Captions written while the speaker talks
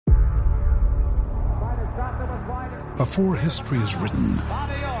Before history is written,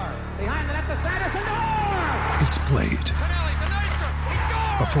 it's played.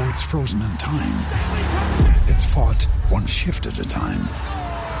 Before it's frozen in time, it's fought one shift at a time.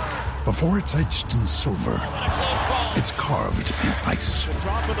 Before it's etched in silver, it's carved in ice.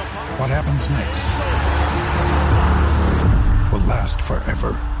 What happens next will last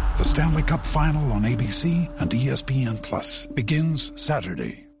forever. The Stanley Cup Final on ABC and ESPN Plus begins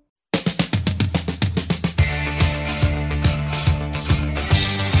Saturday.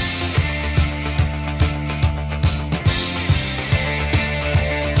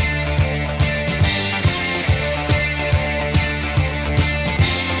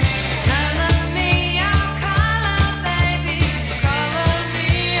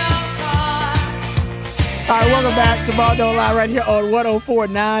 All right, welcome back to Ball Don't Lie right here on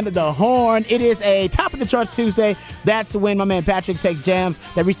 104.9 The Horn. It is a Top of the Charts Tuesday. That's when my man Patrick takes jams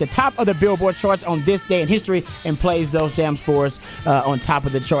that reach the top of the Billboard charts on this day in history and plays those jams for us on Top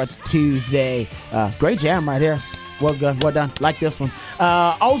of the Charts Tuesday. Great jam right here. Well done. Like this one.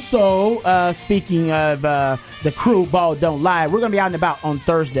 Also, speaking of the crew, Ball Don't Lie, we're going to be out and about on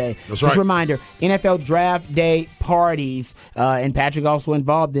Thursday. That's Just right. a reminder, NFL Draft Day parties, and Patrick also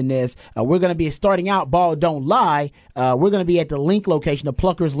involved in this. We're going to be starting out Ball Don't Lie. We're going to be at the Link location, the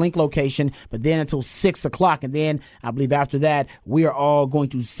Pluckers Link location, but then until 6 o'clock. And then I believe after that, we are all going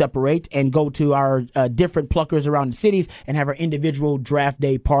to separate and go to our different Pluckers around the cities and have our individual Draft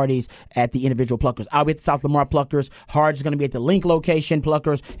Day parties at the individual Pluckers. I'll be at the South Lamar Pluckers. Hard is going to be at the Link location,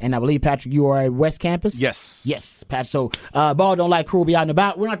 Pluckers. And I believe, Patrick, you are at West Campus? Yes. Yes, Pat. So Ball Don't Lie crew will be out and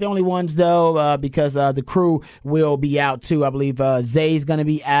about. We're not the only ones, though, because the crew will be out, too. I believe Zay's going to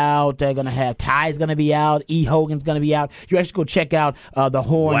be out. They're going to have Ty's going to be out. E. Hogan's going to be out. You actually go check out the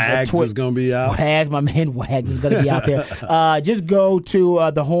Horns. Wags is going to be out. Wags, my man Wags is going to be out there. Just go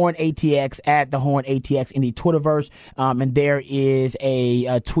to the Horn ATX, at the Horn ATX in the Twitterverse, and there is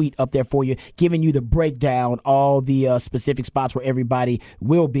a tweet up there for you giving you the breakdown, all the specific spots where everybody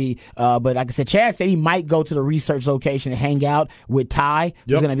will be. But like I said, Chad said he might go to the research location and hang out with Ty.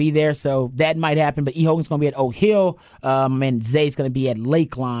 He's going to be there, so that might happen. But E. Hogan's going to be at Oak Hill, and Zay's going to be at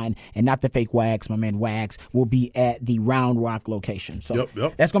Lakeline, and not the fake Wags. My man Wags will be at the Round Rock location. So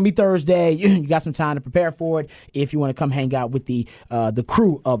that's going to be Thursday. You got some time to prepare for it if you want to come hang out with the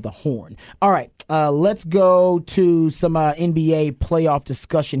crew of the Horn. All right, let's go to some NBA playoff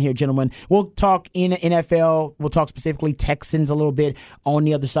discussion here, gentlemen. We'll talk in NFL. We'll talk specifically Texans a little bit on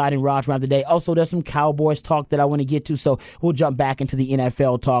the other side in Raj around the day. Also, there's some Cowboys talk that I want to get to, so we'll jump back into the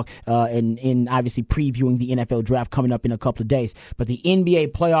NFL talk and obviously previewing the NFL draft coming up in a couple of days. But the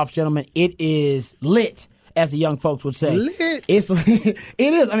NBA playoffs, gentlemen, it is lit, as the young folks would say. Lit. It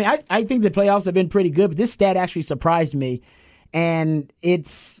is. I mean, I think the playoffs have been pretty good, but this stat actually surprised me. And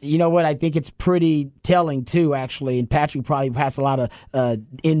it's, you know what, I think it's pretty telling too, actually. And Patrick probably has a lot of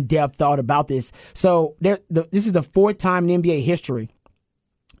in-depth thought about this. So this is the fourth time in NBA history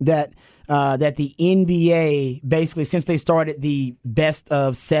that the NBA, basically since they started the best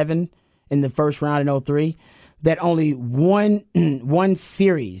of 7 in the first round in 2003, that only one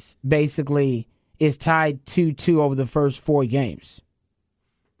series basically is tied 2-2 over the first 4 games.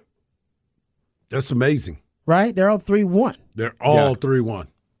 That's amazing. Right? They're all 3-1. They're all 3-1.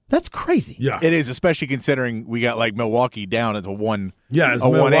 That's crazy. Yeah. It is, especially considering we got like Milwaukee down as a 1-8,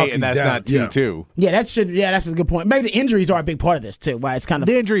 Milwaukee's and that's down. not 2-2. Yeah, that's a good point. Maybe the injuries are a big part of this too. Why it's kind of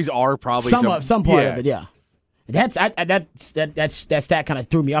The injuries are probably some part of it. Yeah, that stat kind of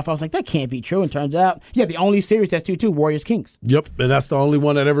threw me off. I was like, that can't be true. And turns out, the only series that's 2-2, Warriors Kings. Yep, and that's the only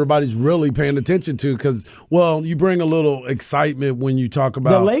one that everybody's really paying attention to because, you bring a little excitement when you talk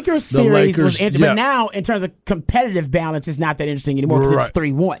about the Lakers series was interesting, but now in terms of competitive balance, it's not that interesting anymore because it's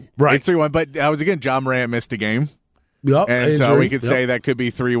 3-1. Right, it's 3-1. But again, John Morant missed a game. Yep, and so we could say that could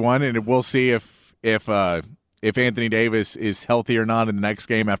be 3-1, and we'll see if Anthony Davis is healthy or not in the next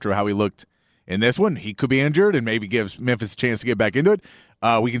game after how he looked in this one. He could be injured and maybe gives Memphis a chance to get back into it.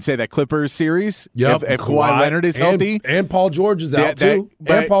 We can say that Clippers series, if Kawhi Leonard is healthy. And Paul George is out too.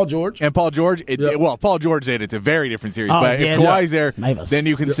 Paul George. Paul George, Paul George did. It's a very different series. But if Kawhi's there, then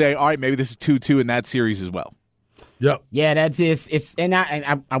you can say, all right, maybe this is 2-2 in that series as well. Yep. Yeah, that's it.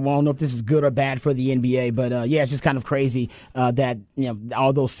 I won't know if this is good or bad for the NBA, but it's just kind of crazy that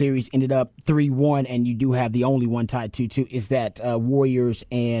all those series ended up 3-1, and you do have the only one tied 2-2 is that Warriors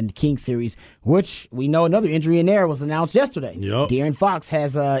and Kings series, which we know another injury in there was announced yesterday. Yep. De'Aaron Fox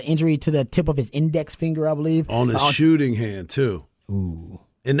has an injury to the tip of his index finger, I believe, on his shooting hand too. Ooh.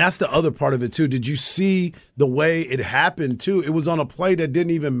 And that's the other part of it too. Did you see the way it happened too? It was on a play that didn't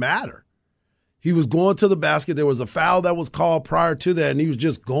even matter. He was going to the basket. There was a foul that was called prior to that, and he was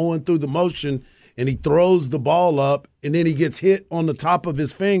just going through the motion. and he throws the ball up, and then he gets hit on the top of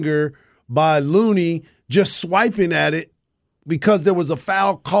his finger by Looney just swiping at it because there was a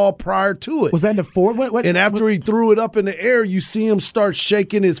foul call prior to it. Was that in the fourth? And after he threw it up in the air, you see him start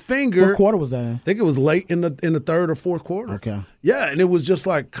shaking his finger. What quarter was that in? I think it was late in the third or fourth quarter. Okay. Yeah, and it was just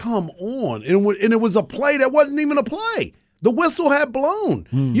like, come on. And it was a play that wasn't even a play. The whistle had blown.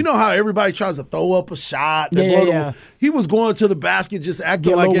 You know how everybody tries to throw up a shot. He was going to the basket just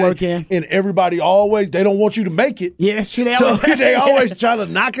acting like it. And everybody always, they don't want you to make it. Yeah, sure. They always try to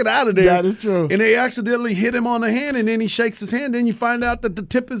knock it out of there. That is true. And they accidentally hit him on the hand, and then he shakes his hand. Then you find out that the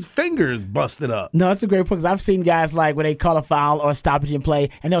tip of his finger is busted up. No, that's a great point because I've seen guys like when they call a foul or a stoppage in play,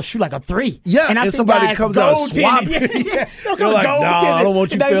 and they'll shoot like a three. Yeah, and somebody comes out swapping. They're like, I don't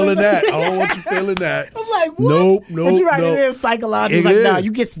want you feeling that. I don't want you feeling that. I'm like, what? Nope. Psychologically, like, no,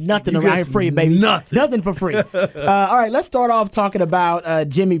 you get nothing around here free, baby. Nothing for free. All right, let's start off talking about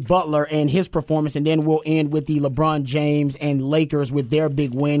Jimmy Butler and his performance, and then we'll end with the LeBron James and Lakers with their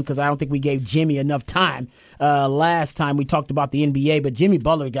big win because I don't think we gave Jimmy enough time. Last time we talked about the NBA, but Jimmy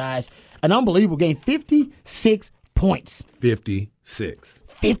Butler, guys, an unbelievable game, 56 points.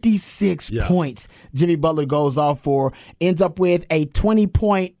 56 points. Jimmy Butler goes off for, ends up with a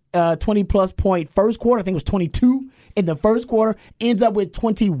 20-plus point first quarter. I think it was 22 in the first quarter, ends up with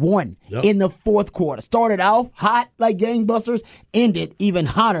 21 in the fourth quarter. Started off hot like gangbusters, ended even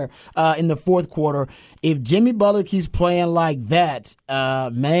hotter in the fourth quarter. If Jimmy Butler keeps playing like that,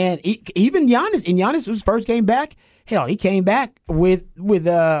 man, even Giannis, in Giannis' first game back, hell, he came back with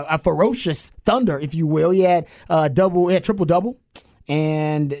a ferocious thunder, if you will. He had triple-double,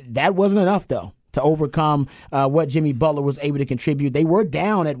 and that wasn't enough, though, to overcome what Jimmy Butler was able to contribute. They were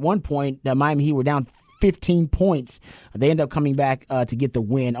down at one point. Miami Heat were down 15 points. They end up coming back to get the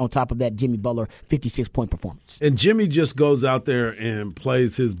win on top of that Jimmy Butler 56-point performance. And Jimmy just goes out there and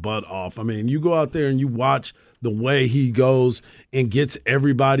plays his butt off. I mean, you go out there and you watch the way he goes and gets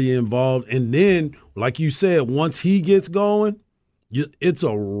everybody involved. And then, like you said, once he gets going, it's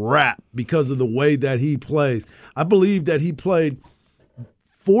a wrap because of the way that he plays. I believe that he played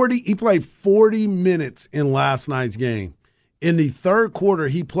 40 minutes in last night's game. In the third quarter,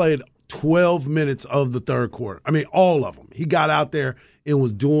 he played 12 minutes of the third quarter. I mean, all of them. He got out there and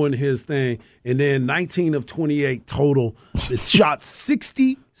was doing his thing. And then 19 of 28 total. Shot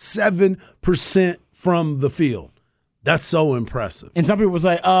 67% from the field. That's so impressive. And some people was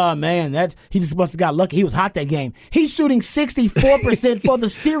like, oh, man, he just must have got lucky. He was hot that game. He's shooting 64% for the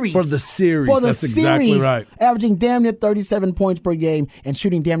series. That's exactly right. Averaging damn near 37 points per game and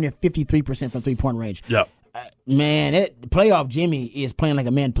shooting damn near 53% from three-point range. Yep. Man, playoff Jimmy is playing like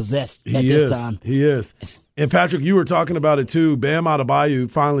a man possessed at this time. He is. And, Patrick, you were talking about it, too. Bam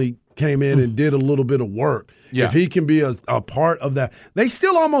Adebayo finally came in and did a little bit of work. Yeah. If he can be a part of that. They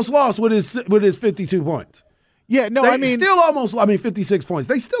still almost lost with his 52 points. Yeah, no, still almost 56 points.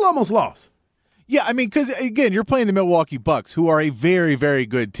 They still almost lost. Yeah, I mean, because, again, you're playing the Milwaukee Bucks, who are a very, very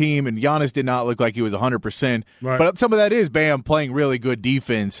good team, and Giannis did not look like he was 100%. Right. But some of that is Bam playing really good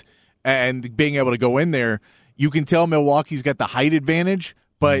defense and being able to go in there. You can tell Milwaukee's got the height advantage,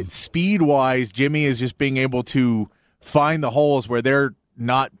 but speed-wise, Jimmy is just being able to find the holes where they're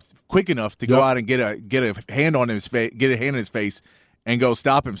not quick enough to go out and get a hand on his face, get a hand in his face, and go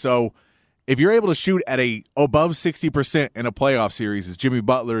stop him. So if you're able to shoot at above 60% in a playoff series, as Jimmy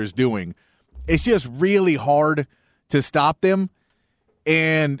Butler is doing, it's just really hard to stop them.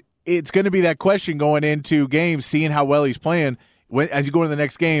 And it's going to be that question going into games, seeing how well he's playing. As you go into the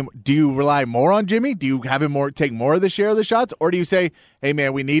next game, do you rely more on Jimmy? Do you have him take more of the share of the shots? Or do you say, hey,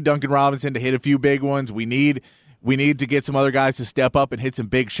 man, we need Duncan Robinson to hit a few big ones. We need to get some other guys to step up and hit some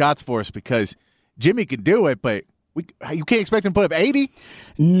big shots for us because Jimmy can do it, but you can't expect him to put up 80?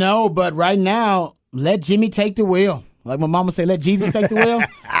 No, but right now, let Jimmy take the wheel. Like my mama say, let Jesus take the wheel.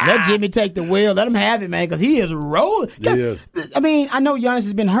 Let Jimmy take the wheel. Let him have it, man, because he is rolling. Yeah. I mean, I know Giannis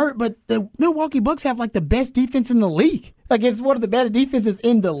has been hurt, but the Milwaukee Bucks have like the best defense in the league. Like it's one of the better defenses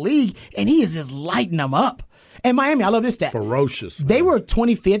in the league, and he is just lighting them up. And Miami, I love this stat. Ferocious. Man. They were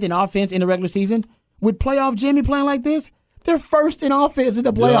 25th in offense in the regular season. With playoff Jimmy playing like this, they're first in offense in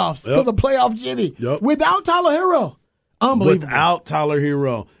the playoffs because of playoff Jimmy. Yep. Without Tyler Hero. Unbelievable. Without Tyler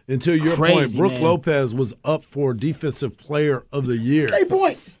Hero. And to your point, Brook Lopez was up for Defensive Player of the Year. Great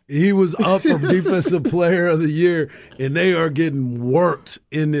point. He was up for Defensive Player of the Year, and they are getting worked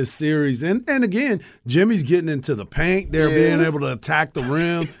in this series. And again, Jimmy's getting into the paint. They're being able to attack the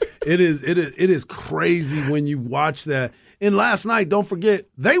rim. It is crazy when you watch that. And last night, don't forget,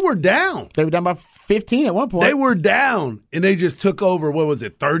 they were down. They were down by 15 at one point. They were down, and they just took over,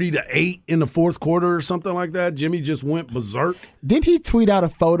 30-8 in the fourth quarter or something like that. Jimmy just went berserk. Didn't he tweet out a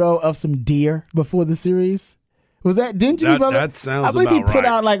photo of some deer before the series? Was that, didn't Jimmy Butler? That sounds I believe about he put right.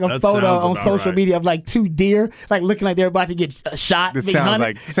 out like a That photo sounds on about social right. media of like 2 deer, like looking like they're about to get shot. This being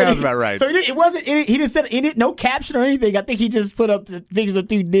hunted. sounds about right. So it wasn't, he didn't say no caption or anything. I think he just put up the pictures of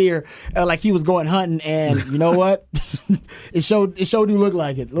 2 deer like he was going hunting. And you know what? it showed you look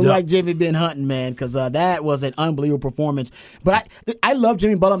like it. Looked like Jimmy been hunting, man, because that was an unbelievable performance. But I love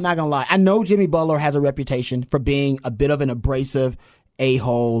Jimmy Butler. I'm not going to lie. I know Jimmy Butler has a reputation for being a bit of an abrasive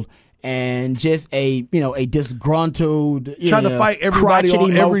a-hole and just a disgruntled, Trying to fight everybody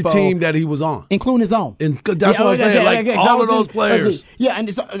on every mofo, team that he was on. including his own. And that's what I'm saying. All of those players. Yeah, and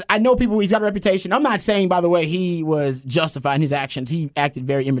I know people, he's got a reputation. I'm not saying, by the way, he was justified in his actions. He acted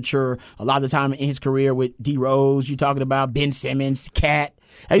very immature a lot of the time in his career with D. Rose, you're talking about Ben Simmons, Cat.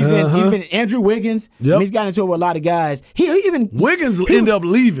 He's been Andrew Wiggins. Yep. He's gotten into it with a lot of guys. Wiggins ended up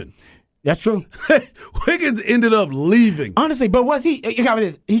leaving. That's true. Wiggins ended up leaving. Honestly, but was he? You got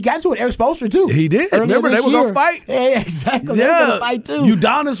this. He got into it with Eric Spoelstra too. He did. Earlier Remember, they this were year. gonna fight. Yeah, exactly. They were gonna fight too.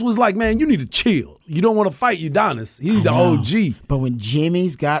 Udonis was like, "Man, you need to chill. You don't want to fight Udonis. He's the OG." But when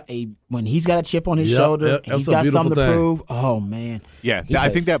he's got a chip on his shoulder and he's got something to prove, oh man. Yeah, I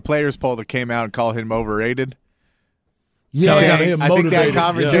think that players poll that came out and called him overrated. Yeah, I think that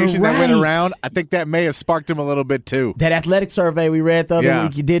conversation that went Right. around, I think that may have sparked him a little bit too. That athletic survey we read the other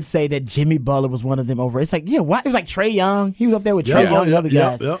week, you did say that Jimmy Butler was one of them over. It's like, why? It was like Trae Young. He was up there with Trae Young and other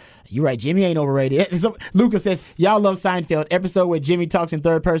guys. You're right. Jimmy ain't overrated. So, Lucas says, y'all love Seinfeld. Episode where Jimmy talks in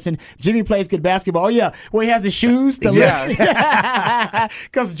third person. Jimmy plays good basketball. Oh, yeah. Where he has his shoes. Because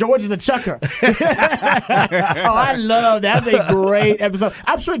George is a chucker. I love that. That's a great episode.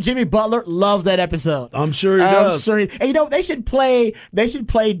 I'm sure Jimmy Butler loves that episode. I'm sure he does. And they should play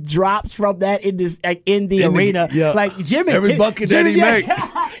drops from that in the arena. Like Jimmy. Every bucket that he make.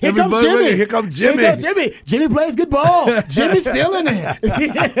 Here comes Jimmy. Here comes Jimmy. Jimmy plays good ball. Jimmy's feeling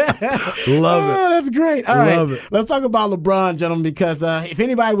it. Love it. That's great. All Love right. it. Let's talk about LeBron, gentlemen, because if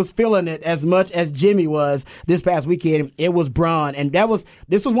anybody was feeling it as much as Jimmy was this past weekend, it was Bron. And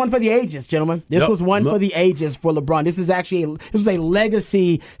this was one for the ages, gentlemen. This was one for the ages for LeBron. This was a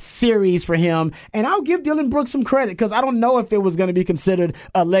legacy series for him. And I'll give Dylan Brooks some credit because I don't know if it was going to be considered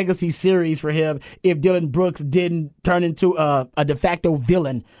a legacy series for him if Dylan Brooks didn't turn into a de facto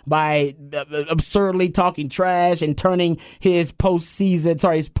villain by absurdly talking trash and turning his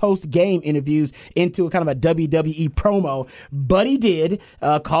post-game interviews into kind of a WWE promo. But he did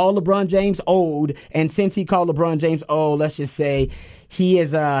call LeBron James old, and since he called LeBron James old, let's just say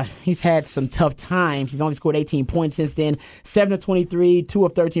he's had some tough times. He's only scored 18 points since then. 7 of 23, 2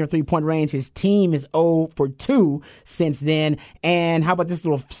 of 13 or 3-point range. His team is 0 for 2 since then. And how about this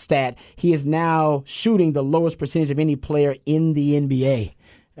little stat? He is now shooting the lowest percentage of any player in the NBA.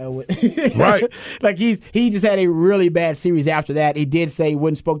 Right. Like he just had a really bad series after that. He did say he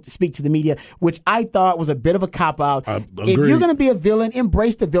wouldn't speak to the media, which I thought was a bit of a cop-out. If you're going to be a villain,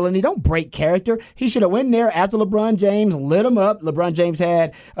 embrace the villain. You don't break character. He should have went there after LeBron James, lit him up. LeBron James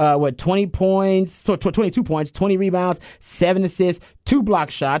had, 20 points, 22 points, 20 rebounds, 7 assists, 2 block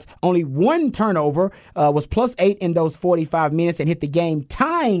shots, only 1 turnover, was +8 in those 45 minutes and hit the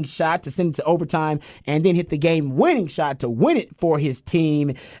game-tying shot to send it to overtime and then hit the game-winning shot to win it for his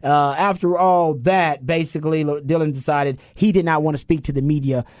team. After all that, basically, Dylan decided he did not want to speak to the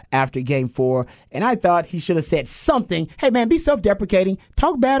media after Game 4, and I thought he should have said something. Hey, man, be self-deprecating.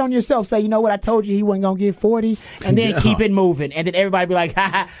 Talk bad on yourself. Say, you know what, I told you he wasn't going to get 40, and then keep it moving. And then everybody be like,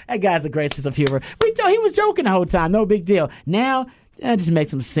 ha, that guy's a great sense of humor. He was joking the whole time. No big deal. Now, it just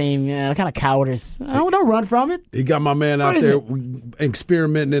makes him seem kind of cowardice. Don't run from it. He got my man out there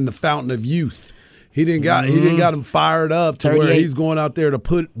experimenting in the fountain of youth. He didn't got him fired up to 38. where he's going out there to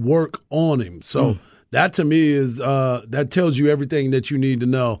put work on him. So that to me is that tells you everything that you need to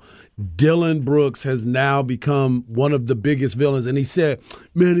know. Dylan Brooks has now become one of the biggest villains. And he said,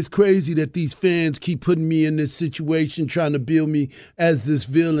 man, it's crazy that these fans keep putting me in this situation, trying to build me as this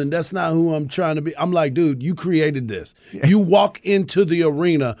villain. That's not who I'm trying to be. I'm like, dude, you created this. You walk into the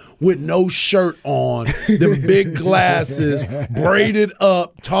arena with no shirt on, the big glasses, braided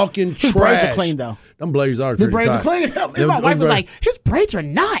up, talking trash. His braids are clean, though. Them blades are The pretty braids tight. are clean. And my wife was like, his braids are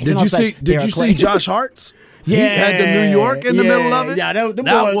nice. Did you see Josh Hart's? He had the New York in the middle of it. Yeah,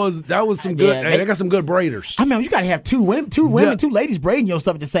 that was some good. Hey, they got some good braiders. I mean, you got to have two women, two ladies braiding your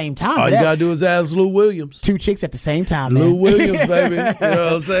stuff at the same time. All you got to do is ask Lou Williams. Two chicks at the same time, man. Lou Williams, baby. You know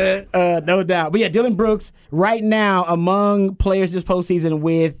what I'm saying? No doubt. But yeah, Dylan Brooks, right now, among players this postseason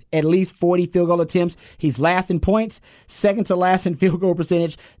with at least 40 field goal attempts, he's last in points, second to last in field goal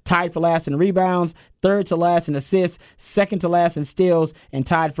percentage, tied for last in rebounds, third to last in assists, second to last in steals, and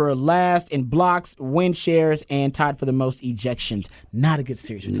tied for last in blocks, win shares, and tied for the most ejections. Not a good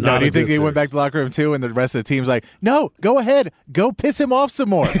series. Do you think he went back to the locker room too, and the rest of the team's like, no, go ahead, go piss him off some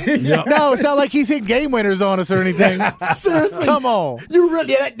more? Yep. No, it's not like he's hit game winners on us or anything. Seriously, come on. You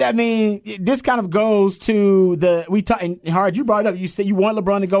really? I mean, this kind of goes to and Hard. You brought it up. You said you want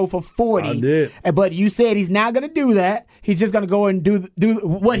LeBron to go for 40. I did, but you said he's not going to do that. He's just going to go and do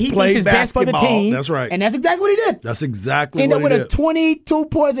what he thinks is best for the team. That's right. And that's exactly what he did. That's exactly Ended what he did. Ended up with 22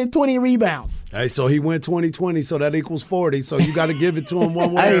 points and 20 rebounds. Hey, so he went 20-20, so that equals 40. So you got to give it to him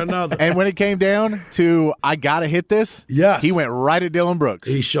one way or another. And when it came down to I got to hit this, yes, he went right at Dylan Brooks.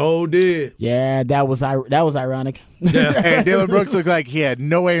 He sure did. Yeah, that was ironic. Yeah. And Dylan Brooks looked like he had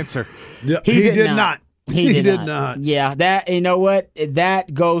no answer. Yeah, he did not. He did not. Yeah, that, you know what?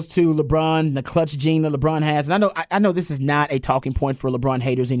 That goes to LeBron, the clutch gene that LeBron has. And I know this is not a talking point for LeBron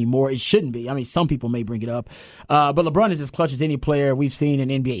haters anymore. It shouldn't be. I mean, some people may bring it up. But LeBron is as clutch as any player we've seen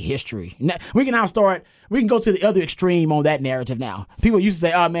in NBA history. We can go to the other extreme on that narrative now. People used to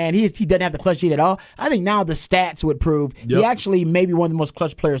say, oh, man, he doesn't have the clutch gene at all. I think now the stats would prove he actually may be one of the most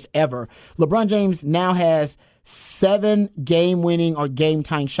clutch players ever. LeBron James now has 7 game-winning or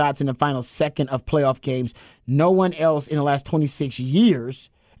game-tying shots in the final second of playoff games. No one else in the last 26 years,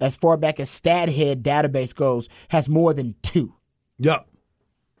 as far back as StatHead database goes, has more than 2. Yep.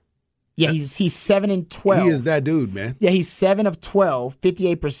 Yeah, he's 7 and 12. He is that dude, man. Yeah, he's 7 of 12,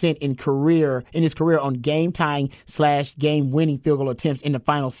 58% in his career on game-tying / game-winning field goal attempts in the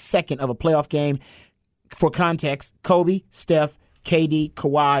final second of a playoff game. For context, Kobe, Steph, KD,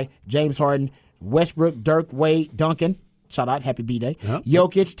 Kawhi, James Harden, Westbrook, Dirk, Wade, Duncan, shout out, happy B-Day,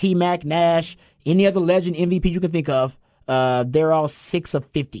 Jokic, T-Mac, Nash, any other legend MVP you can think of, they're all 6 of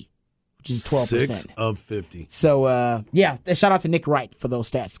 50, which is 12%. 6 of 50. So, shout out to Nick Wright for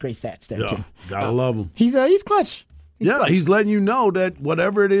those stats. Great stats there, too. Gotta love him. He's clutch. He's letting you know that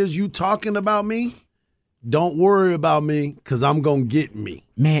whatever it is you talking about me, don't worry about me because I'm going to get me.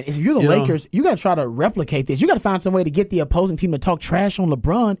 Man, if you're the Lakers, you got to try to replicate this. You got to find some way to get the opposing team to talk trash on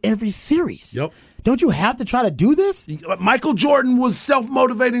LeBron every series. Yep. Don't you have to try to do this? Michael Jordan was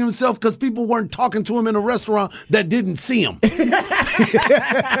self-motivating himself because people weren't talking to him in a restaurant that didn't see him.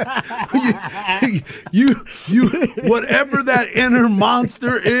 you, whatever that inner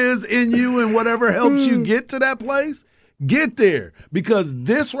monster is in you and whatever helps you get to that place, get there. Because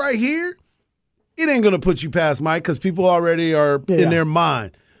this right here, it ain't going to put you past Mike because people already are in their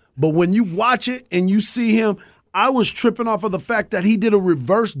mind. But when you watch it and you see him, I was tripping off of the fact that he did a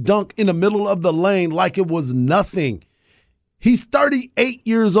reverse dunk in the middle of the lane like it was nothing. He's 38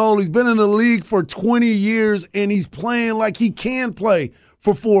 years old. He's been in the league for 20 years, and he's playing like he can play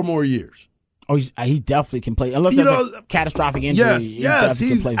for 4 more years. Oh, he definitely can play. Unless there's a catastrophic injury. Yes,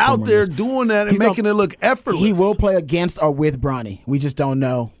 he's out there doing that and making it look effortless. He will play against or with Bronny. We just don't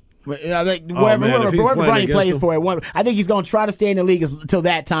know. Wherever Bronny plays for it, I think he's going to try to stay in the league until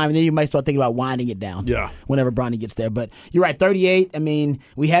that time, and then you might start thinking about winding it down. Yeah, whenever Bronny gets there. But you're right, 38. I mean,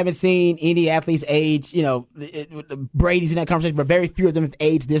 we haven't seen any athletes age. Brady's in that conversation, but very few of them have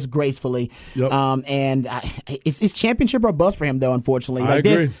aged this gracefully. Yep. And it's championship or bust for him, though. Unfortunately, I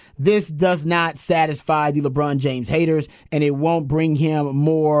agree. This does not satisfy the LeBron James haters, and it won't bring him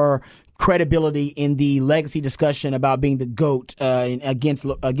more credibility in the legacy discussion about being the GOAT against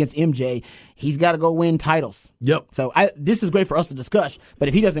MJ. He's got to go win titles. Yep. So this is great for us to discuss, but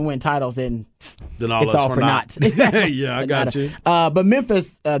if he doesn't win titles, then it's all for naught. Yeah, I got you. But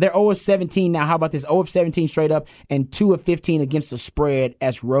Memphis, they're 0 of 17 now. How about this? 0 of 17 straight up and 2 of 15 against the spread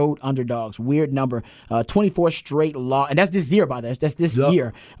as road underdogs. Weird number. 24 straight loss, and that's this year, by the way. That's this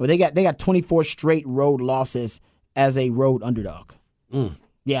year. Well, they got 24 straight road losses as a road underdog.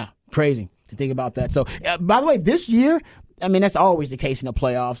 Yeah. Crazy to think about that. So, by the way, this year, I mean, that's always the case in the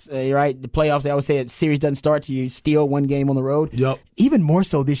playoffs, right? The playoffs, they always say the series doesn't start till you steal one game on the road. Yep. Even more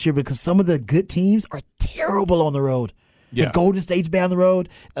so this year because some of the good teams are terrible on the road. Yeah. The Golden State's bad on the road.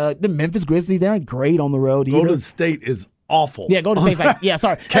 The Memphis Grizzlies, they aren't great on the road either. Golden State is awful. Yeah, Golden State's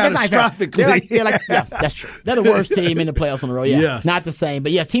catastrophically. That's true. They're the worst team in the playoffs on the road. Yeah, yes. Not the same.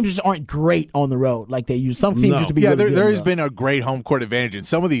 But yes, teams just aren't great on the road like they use. Some teams used to be. Yeah, really there has been a great home court advantage in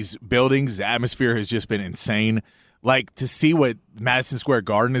some of these buildings. The atmosphere has just been insane. Like to see what Madison Square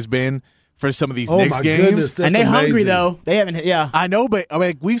Garden has been for some of these Oh, Knicks my games. goodness, that's and they're hungry, amazing. though. They haven't, yeah. I know, but I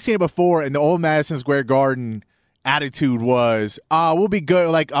mean, we've seen it before, and the old Madison Square Garden attitude was, we'll be good,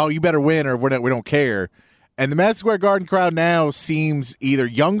 like, you better win or we don't care. And the Madison Square Garden crowd now seems either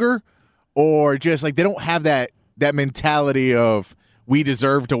younger or just like they don't have that mentality of we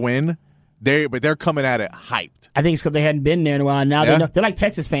deserve to win. But they're coming at it hyped. I think it's because they hadn't been there in a while. Now they're like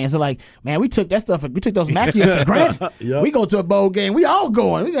Texas fans. They're like, man, we took that stuff. We took those MAC years for granted. Yep. We go to a bowl game. We all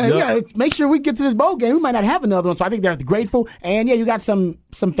going. We got to make sure we get to this bowl game. We might not have another one. So I think they're grateful. And yeah, you got some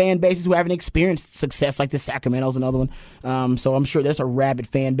fan bases who haven't experienced success like the Sacramento's another one. So I'm sure there's a rabid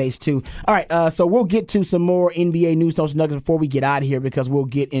fan base too. All right, so we'll get to some more NBA news, notes, and nuggets before we get out of here because we'll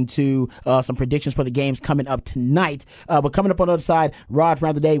get into some predictions for the games coming up tonight. But coming up on the other side, Rod's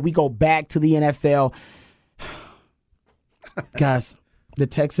Round the Day, we go back to the NFL. Guys, the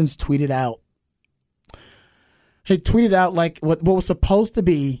Texans tweeted out. He tweeted out like what was supposed to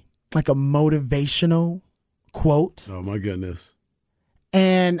be like a motivational quote. Oh, my goodness.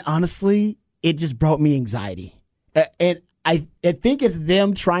 And honestly, it just brought me anxiety. And I think it's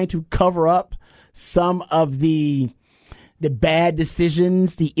them trying to cover up some of the bad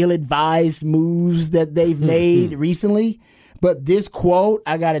decisions, the ill-advised moves that they've made recently. But this quote,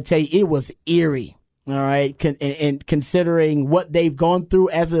 I got to tell you, it was eerie. All right, and considering what they've gone through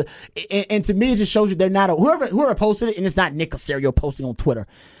and to me, it just shows you they're not whoever posted it, and it's not Nick Caserio posting on Twitter,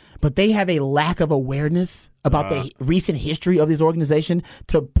 but they have a lack of awareness about the recent history of this organization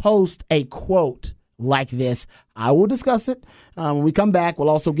to post a quote like this. I will discuss it when we come back. We'll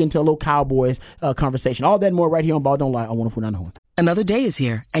also get into a little Cowboys conversation. All that and more right here on Ball Don't Lie on 104.9 The Horn. Another day is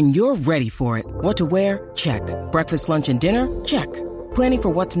here, and you're ready for it. What to wear? Check. Breakfast, lunch, and dinner? Check. Planning for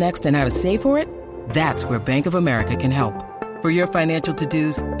what's next and how to save for it? That's where Bank of America can help. For your financial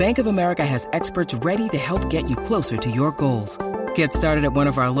to-dos, Bank of America has experts ready to help get you closer to your goals. Get started at one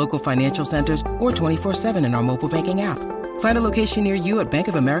of our local financial centers or 24/7 in our mobile banking app. Find a location near you at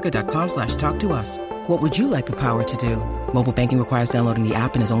bankofamerica.com/talktous. What would you like the power to do? Mobile banking requires downloading the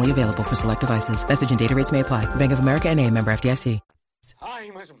app and is only available for select devices. Message and data rates may apply. Bank of America N.A., member FDIC.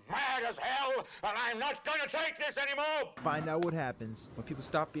 I'm as mad as hell, and I'm not going to take this anymore. Find out what happens when people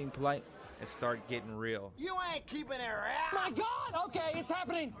stop being polite and start getting real. You ain't keeping it around. My God! Okay, it's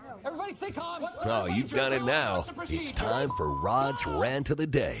happening. Everybody stay calm. Oh, you've done it now. It's time for Rod's Rant of the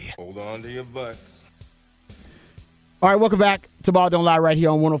Day. Hold on to your butts. All right, welcome back to Ball Don't Lie right here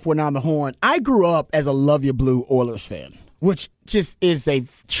on 104.9 The Horn. I grew up as a Love Your Blue Oilers fan, which just is a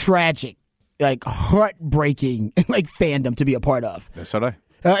tragic, like heartbreaking, like fandom to be a part of. That's what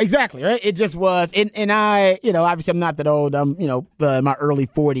Exactly, right? It just was. And I, obviously I'm not that old. I'm, in my early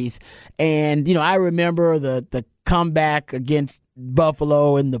 40s. And, I remember the comeback against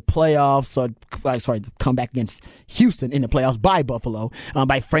Buffalo in the playoffs, the comeback against Houston in the playoffs by Buffalo,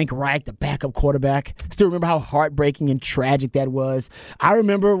 by Frank Reich, the backup quarterback. Still remember how heartbreaking and tragic that was. I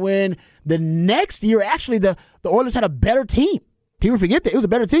remember when the next year, actually, the Oilers had a better team. People forget that it was a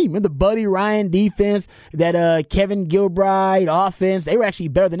better team. Remember the Buddy Ryan defense, that Kevin Gilbride offense. They were actually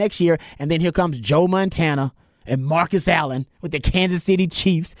better the next year. And then here comes Joe Montana and Marcus Allen with the Kansas City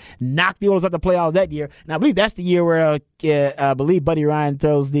Chiefs, knocked the Oilers out the playoffs that year. And I believe that's the year where I believe Buddy Ryan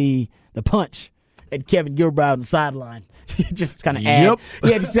throws the punch at Kevin Gilbride on the sideline. Just kind of add,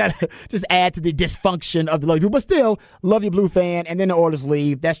 just add to the dysfunction of the Love Your Blue. But still, Love Your Blue fan. And then the Oilers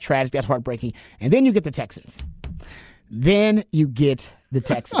leave. That's tragic. That's heartbreaking. And then you get the Texans. Then you get the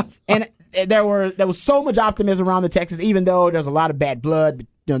Texans. And there was so much optimism around the Texans, even though there's a lot of bad blood.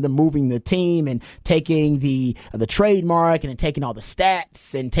 Them moving the team and taking the trademark and taking all the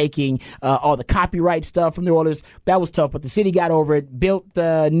stats and taking all the copyright stuff from the Oilers. That was tough, but the city got over it, built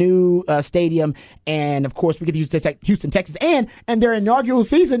the new stadium, and of course we get to Houston, Texas. And their inaugural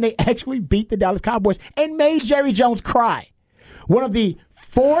season, they actually beat the Dallas Cowboys and made Jerry Jones cry. One of the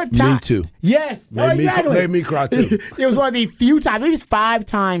 4 times. Me too. Yes. Exactly. Made me cry too. It was one of the few times, maybe 5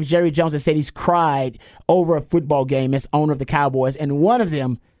 times Jerry Jones has said he's cried over a football game as owner of the Cowboys. And one of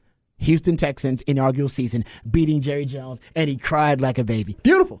them, Houston Texans inaugural season, beating Jerry Jones. And he cried like a baby.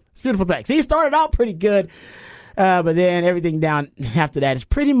 Beautiful. It's a beautiful thing. See, he started out pretty good. But then everything down after that has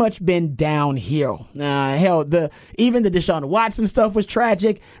pretty much been downhill. Hell, even the Deshaun Watson stuff was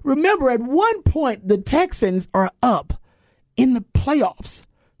tragic. Remember, at one point, the Texans are up in the playoffs,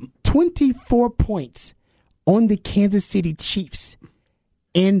 24 points on the Kansas City Chiefs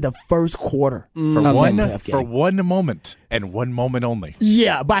in the first quarter. For one moment, and one moment only.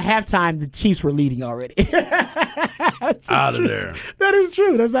 Yeah, by halftime, the Chiefs were leading already. Out of there. That is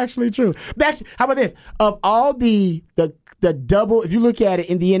true. That's actually true. How about this? Of all the double, if you look at it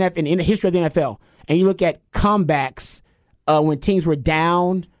in the NFL, in the history of the NFL, and you look at comebacks when teams were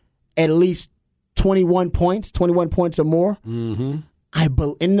down at least 21 points or more.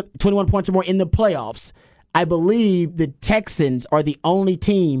 Mm-hmm. 21 points or more in the playoffs. I believe the Texans are the only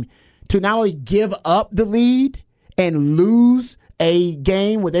team to not only give up the lead and lose a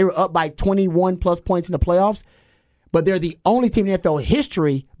game where they were up by 21 plus points in the playoffs, but they're the only team in NFL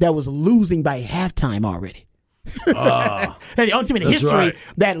history that was losing by halftime already. They're the only team in history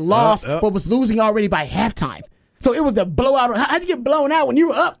that lost but was losing already by halftime. So it was the blowout. How did you get blown out when you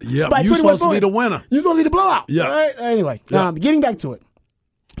were up by 21 points? You're supposed to be the winner. You're supposed to be the blowout. Yeah. Right? Anyway, getting back to it.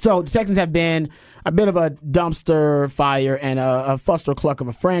 So the Texans have been a bit of a dumpster fire and a fuster cluck of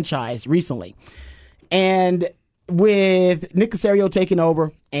a franchise recently. And with Nick Caserio taking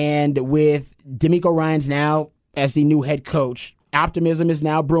over and with DeMeco Ryans now as the new head coach, optimism is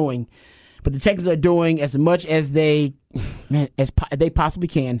now brewing. But the Texans are doing as much as they possibly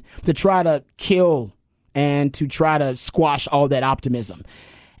can to try to kill and to try to squash all that optimism.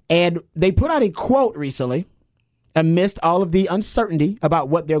 And they put out a quote recently amidst all of the uncertainty about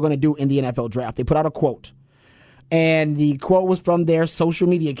what they're going to do in the NFL draft. They put out a quote. And the quote was from their social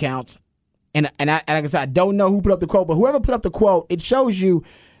media accounts. And like I said, I don't know who put up the quote, but whoever put up the quote, it shows you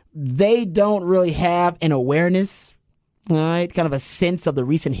they don't really have an awareness, right? Kind of a sense of the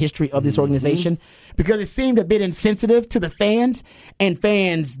recent history of this organization, because it seemed a bit insensitive to the fans, and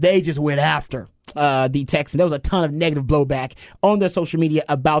fans, they just went after the Texans. There was a ton of negative blowback on their social media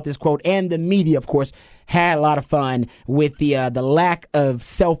about this quote, and the media, of course, had a lot of fun with the lack of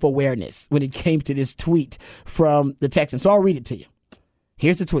self-awareness when it came to this tweet from the Texans. So I'll read it to you.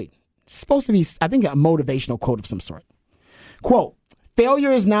 Here's the tweet. It's supposed to be, I think, a motivational quote of some sort. Quote,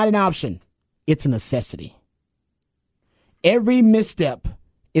 "Failure is not an option. It's a necessity. Every misstep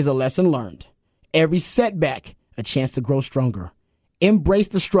is a lesson learned. Every setback, a chance to grow stronger. Embrace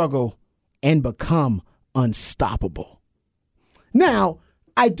the struggle and become unstoppable." Now,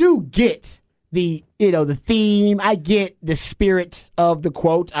 I do get the theme. I get the spirit of the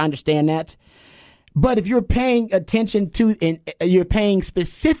quote. I understand that. But if you're paying attention to, and you're paying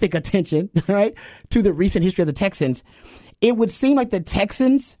specific attention, right, to the recent history of the Texans, it would seem like the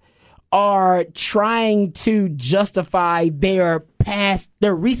Texans are trying to justify their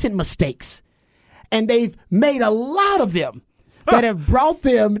recent mistakes. And they've made a lot of them that have brought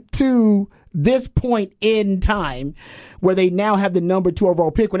them to this point in time where they now have the number 2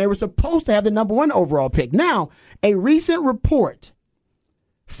 overall pick when they were supposed to have the number 1 overall pick. Now, a recent report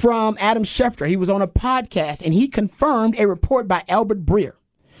from Adam Schefter, he was on a podcast, and he confirmed a report by Albert Breer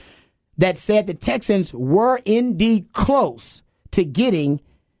that said the Texans were indeed close to getting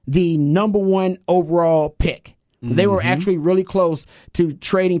the number 1 overall pick. They were actually really close to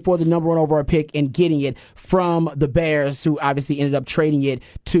trading for the number 1 overall pick and getting it from the Bears, who obviously ended up trading it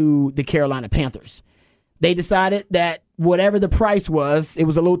to the Carolina Panthers. They decided that whatever the price was, it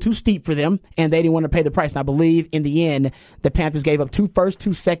was a little too steep for them, and they didn't want to pay the price. And I believe in the end, the Panthers gave up 2 firsts,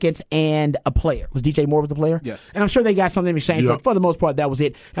 2 seconds, and a player. Was DJ Moore the player? Yes. And I'm sure they got something in exchange, but for the most part, that was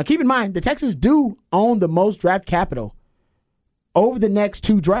it. Now, keep in mind, the Texans do own the most draft capital over the next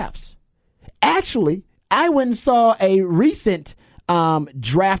 2 drafts. Actually, I went and saw a recent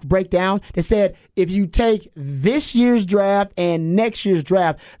draft breakdown that said if you take this year's draft and next year's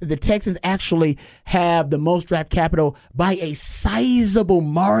draft, the Texans actually have the most draft capital by a sizable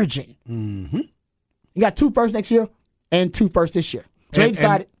margin. You got 2 firsts next year and 2 firsts this year. So they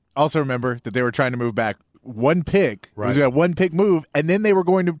decided. And also remember that they were trying to move back 1 pick. Right. It was a 1 pick move, and then they were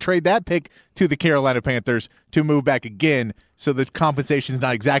going to trade that pick to the Carolina Panthers to move back again. So the compensation is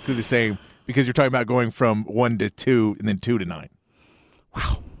not exactly the same because you're talking about going from 1 to 2 and then 2 to 9.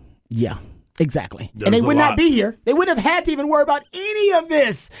 Wow. Yeah, exactly. There's and they a would lot. not be here. They wouldn't have had to even worry about any of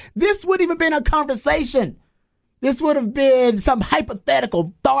this. This wouldn't even been a conversation. This would have been some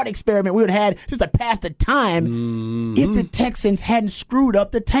hypothetical thought experiment we would have had just to pass the time if the Texans hadn't screwed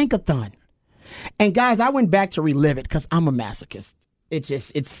up the tankathon. And guys, I went back to relive it because I'm a masochist.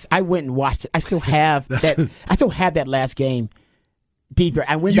 I went and watched it. I still have that. I still have that last game. Deeper.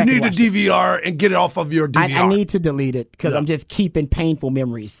 I went You back and need a watched it. DVR and get it off of your DVR. I need to delete it because I'm just keeping painful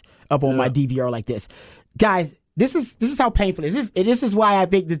memories up on my DVR like this. Guys, this is how painful it is. This is why I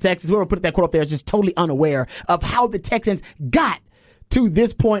think the Texans, whoever put that quote up there, is just totally unaware of how the Texans got to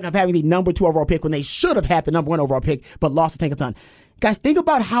this point of having the number 2 overall pick when they should have had the number 1 overall pick but lost the tankathon. Guys, think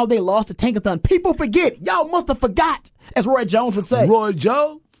about how they lost the tankathon. People forget. Y'all must have forgot, as Roy Jones would say. Roy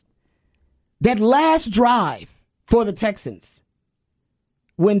Jones? That last drive for the Texans,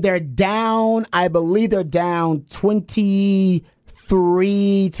 when they're down, I believe they're down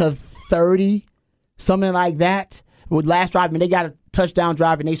 23-30, something like that. With last drive, they got a touchdown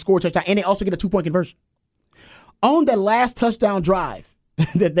drive and they score a touchdown, and they also get a 2-point conversion. On the last touchdown drive,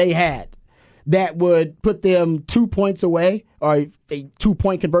 that they had that would put them 2 points away or a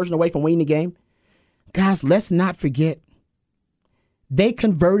 2-point conversion away from winning the game. Guys, let's not forget, they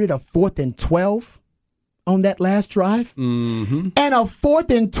converted a 4th and 12 on that last drive and a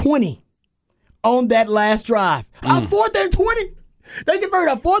 4th and 20 on that last drive. A 4th and 20. They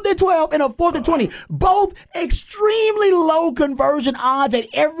converted a 4th and 12 and a 4th and 20. Both extremely low conversion odds at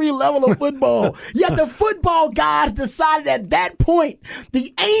every level of football. Yet the football gods decided at that point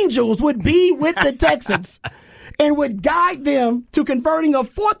the Angels would be with the Texans and would guide them to converting a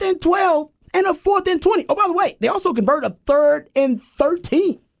 4th and 12 and a 4th and 20. Oh, by the way, they also converted a 3rd and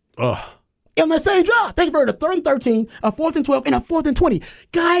 13. In the same drive. They converted a 3rd and 13, a 4th and 12, and a 4th and 20.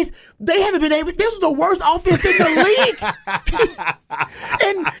 Guys, they haven't been able. This is the worst offense in the league.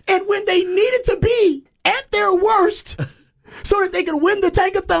 and when they needed to be at their worst so that they could win the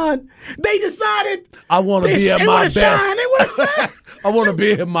Tankathon, they decided I want to be at my best. They want to shine. I want to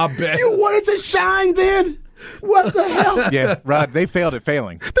be at my best. You wanted to shine then? What the hell? Yeah, Rod, they failed at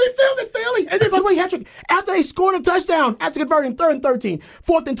failing. They failed at failing. And then, by the way, Patrick, after they scored a touchdown, after converting 3rd and 13,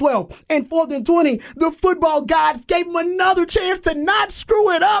 4th and 12, and 4th and 20, the football gods gave them another chance to not screw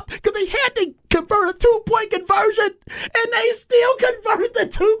it up because they had to convert a 2-point conversion, and they still converted the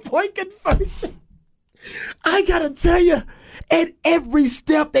 2-point conversion. I got to tell you, at every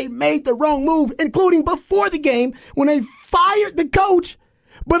step they made the wrong move, including before the game when they fired the coach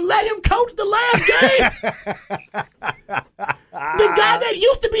but let him coach the last game. The guy that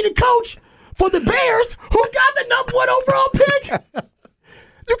used to be the coach for the Bears who got the #1 overall pick.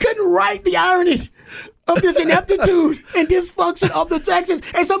 You couldn't write the irony of this ineptitude and dysfunction of the Texans,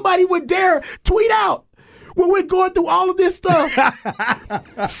 and somebody would dare tweet out when we're going through all of this stuff.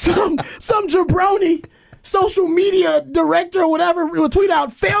 Some jabroni social media director or whatever will tweet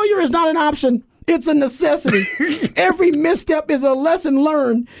out, failure is not an option. It's a necessity. Every misstep is a lesson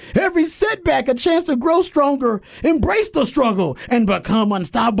learned. Every setback a chance to grow stronger. Embrace the struggle and become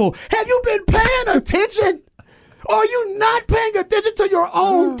unstoppable. Have you been paying attention? Are you not paying attention to your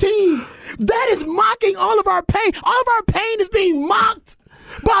own team? That is mocking all of our pain. All of our pain is being mocked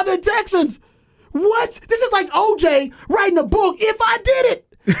by the Texans. What? This is like OJ writing a book. If I did it.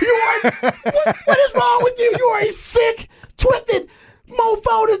 What is wrong with you? You are a sick, twisted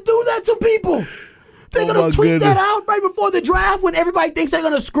mofo to do that to people. They're going to tweet that out right before the draft when everybody thinks they're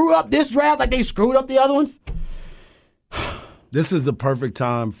going to screw up this draft like they screwed up the other ones. This is the perfect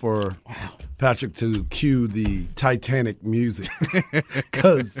time for Patrick to cue the Titanic music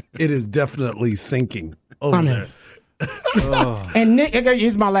because it is definitely sinking over there. And Nick,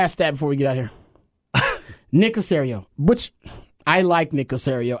 here's my last stab before we get out here. Nick Caserio, which I like Nick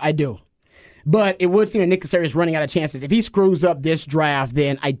Caserio. I do. But it would seem that Nick Caserio is running out of chances. If he screws up this draft,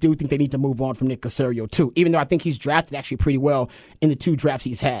 then I do think they need to move on from Nick Caserio, too, even though I think he's drafted actually pretty well in the 2 drafts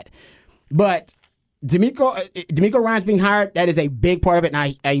he's had. But DeMeco Ryans being hired, that is a big part of it,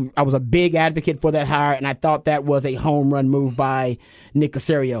 and I was a big advocate for that hire, and I thought that was a home run move by Nick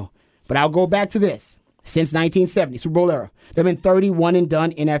Caserio. But I'll go back to this. Since 1970, Super Bowl era, there have been 31 and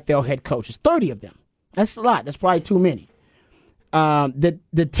done NFL head coaches, 30 of them. That's a lot. That's probably too many.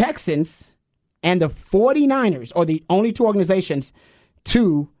 The Texans and the 49ers are the only 2 organizations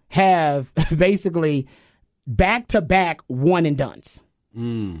to have basically back-to-back one-and-dones.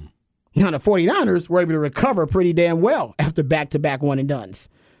 Now, the 49ers were able to recover pretty damn well after back-to-back one-and-dones.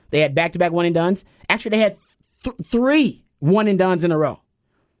 They had back-to-back one-and-dones. Actually, they had 3 one-and-dones in a row.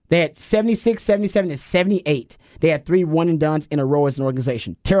 They had 76, 77, and 78. They had 3 one-and-dones in a row as an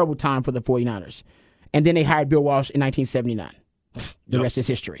organization. Terrible time for the 49ers. And then they hired Bill Walsh in 1979. The rest is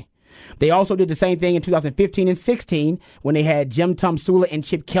history. They also did the same thing in 2015 and 16 when they had Jim Tomsula and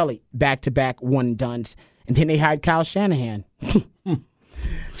Chip Kelly back-to-back one-and-dones. And then they hired Kyle Shanahan.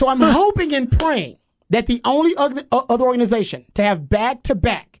 So I'm hoping and praying that the only other organization to have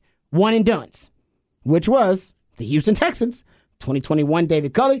back-to-back one-and-dones, which was the Houston Texans, 2021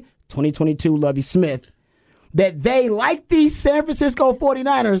 David Culley, 2022 Lovie Smith, that they, like the San Francisco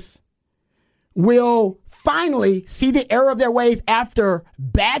 49ers, will finally see the error of their ways after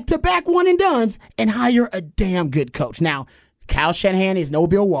back-to-back one-and-dones and hire a damn good coach. Now, Kyle Shanahan is no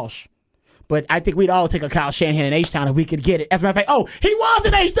Bill Walsh, but I think we'd all take a Kyle Shanahan in H-Town if we could get it. As a matter of fact, he was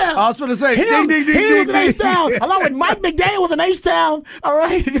in H-Town. I was going to say, he was in H-Town, along with Mike McDaniel was in H-Town, all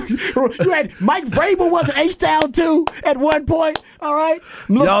right? You had Mike Vrabel was in H-Town, too, at one point, all right?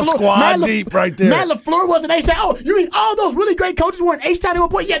 Y'all squad deep right there. Matt LaFleur was in H-Town. Oh, you mean all those really great coaches were in H-Town at one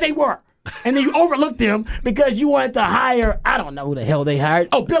point? Yeah, they were. And then you overlooked them because you wanted to hire, I don't know who the hell they hired.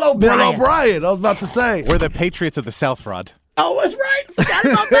 Oh, Bill O'Brien. Bill O'Brien, I was about to say. We're the Patriots of the South, Rod. Oh, that's right. Forgot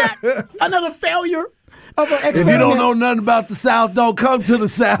about that. Another failure If you don't know nothing about the South, don't come to the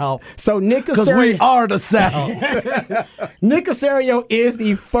South. So Nick Caserio, because we are the South. Nick Caserio is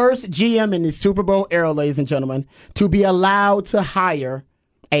the first GM in the Super Bowl era, ladies and gentlemen, to be allowed to hire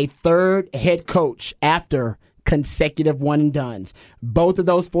a third head coach after consecutive one-and-dones. Both of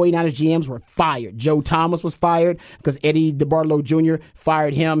those 49ers GMs were fired. Joe Thomas was fired because Eddie DeBartolo Jr.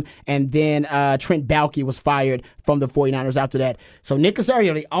 fired him, and then Trent Baalke was fired from the 49ers after that. So Nick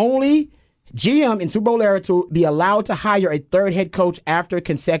Caserio, the only GM in Super Bowl era to be allowed to hire a third head coach after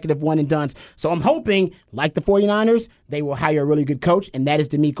consecutive one-and-dones. So I'm hoping, like the 49ers, they will hire a really good coach, and that is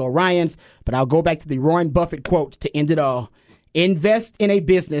DeMeco Ryans. But I'll go back to the Warren Buffett quote to end it all. Invest in a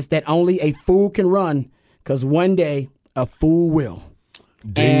business that only a fool can run, because one day a fool will.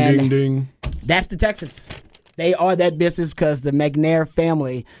 Ding, ding, ding. That's the Texans. They are that business because the McNair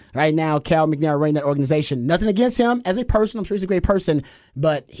family, right now, Cal McNair running that organization. Nothing against him as a person. I'm sure he's a great person,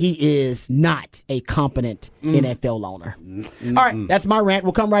 but he is not a competent NFL owner. All right, that's my rant.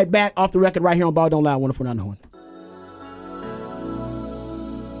 We'll come right back off the record right here on Ball Don't Lie, 104.9 The Horn.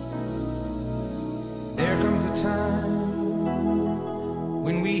 There comes a time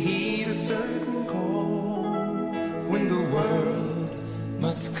when we heed a certain call, when the world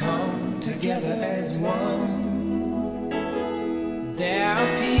must come together as one. There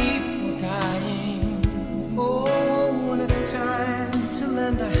are people dying. Oh, when it's time to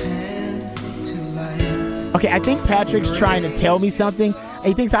lend a hand to life. Okay, I think Patrick's trying to tell me something.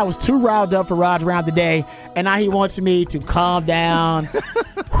 He thinks I was too riled up for Raj around the day, and now he wants me to calm down,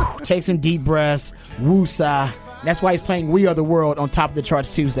 take some deep breaths, woosah. That's why he's playing We Are the World on Top of the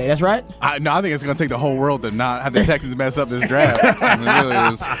Charts Tuesday. That's right? No, I think it's going to take the whole world to not have the Texans mess up this draft. It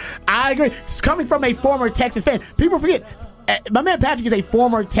really is. I agree. It's coming from a former Texans fan. People forget, my man Patrick is a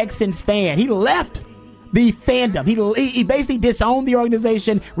former Texans fan. He left the fandom. He basically disowned the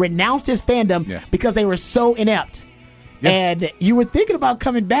organization, renounced his fandom because they were so inept. Yeah. And you were thinking about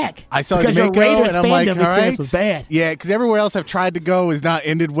coming back. I saw because your Raiders and I'm like, all right. Was bad. Yeah, because everywhere else I've tried to go has not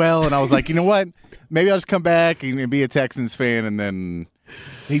ended well. And I was like, you know what? Maybe I'll just come back and be a Texans fan. And then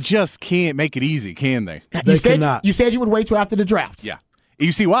they just can't make it easy, can they? They cannot. You said you would wait till after the draft. Yeah.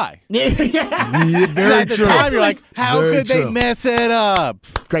 You see why? Very at the true. time, you're like, how Very could they mess it up?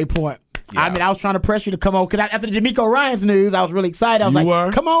 Great point. Yeah. I mean, I was trying to press you to come over because after the DeMeco Ryans news, I was really excited. I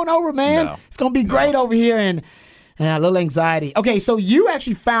was come on over, man. No. It's going to be great over here. And a little anxiety. Okay, so you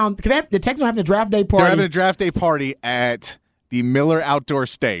actually found the Texans are having a draft day party. They're having a draft day party at the Miller Outdoor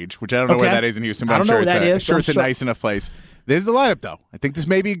Stage, which I don't know where that is in Houston, but I'm sure it's a nice enough place. This is the lineup, though. I think this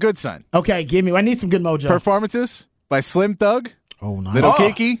may be a good sign. Okay, I need some good mojo. Performances by Slim Thug, Little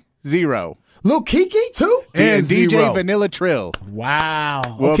Kiki, 0. Lil Kiki, too? And DJ 0. Vanilla Trill.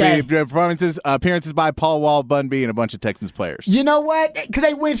 Wow. Will okay. be appearances by Paul Wall, Bun B, and a bunch of Texans players. You know what? Because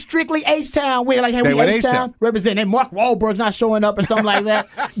they went strictly H-Town. We H-Town represent. And Mark Wahlberg's not showing up or something like that.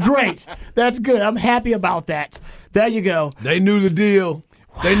 Great. That's good. I'm happy about that. There you go. They knew the deal.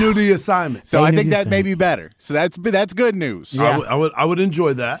 They knew the assignment. So I think that may be better. So that's good news. Yeah. I would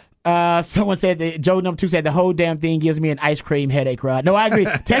enjoy that. Someone said that Joe number 2 said the whole damn thing gives me an ice cream headache, Rod. No, I agree.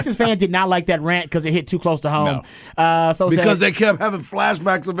 Texas fans did not like that rant because it hit too close to home. No. Because they kept having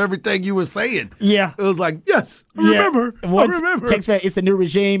flashbacks of everything you were saying. Yeah. It was like, yes, I remember. I remember. Texas fans, it's a new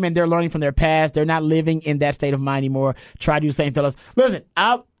regime and they're learning from their past. They're not living in that state of mind anymore. Try to do the same, fellas. Listen,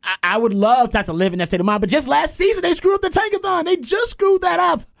 I would love not to live in that state of mind, but just last season they screwed up the Tankathon. They just screwed that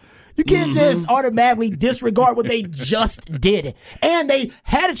up. You can't just automatically disregard what they just did. And they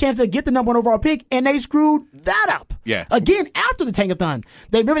had a chance to get the number 1 overall pick, and they screwed that up. Yeah. Again, after the Tankathon.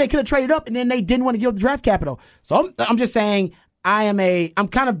 They could have traded up, and then they didn't want to give up the draft capital. So I'm just saying I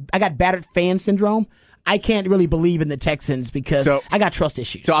got battered fan syndrome. I can't really believe in the Texans because I got trust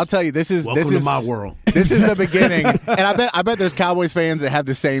issues. So I'll tell you, this is my world. This is the beginning, and I bet there's Cowboys fans that have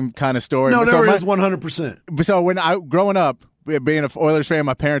the same kind of story. No, there is 100%. So when growing up, being an Oilers fan,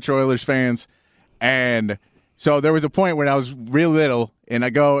 my parents are Oilers fans, and so there was a point when I was real little, and I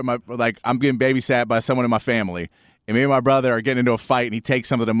go and I'm getting babysat by someone in my family, and me and my brother are getting into a fight, and he takes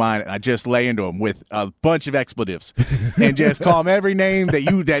something of mine, and I just lay into him with a bunch of expletives, and just call him every name that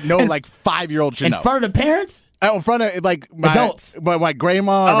 5-year-old should know. In front of the parents? In front of my adults, my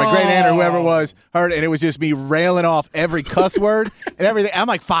grandma or my great aunt or whoever it was heard, and it was just me railing off every cuss word and everything. I'm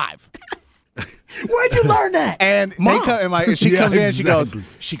like 5. Where'd you learn that? And they come, and she comes in,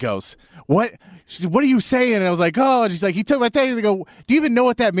 she goes, what? What are you saying? And I was like, oh, and she's like, he took my thing. And they go, do you even know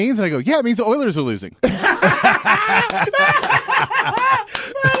what that means? And I go, yeah, it means the Oilers are losing.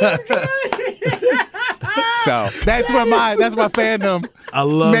 So that's my fandom. I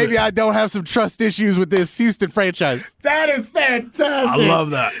love Maybe it. I don't have some trust issues with this Houston franchise. That is fantastic. I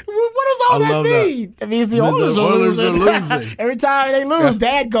love that. What does all that mean? It means the Oilers are losing. Every time they lose,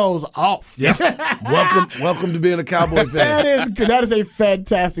 Dad goes off. Yeah. Welcome to being a Cowboy fan. That is a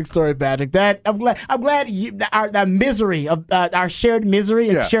fantastic story, Patrick. I'm glad our misery of our shared misery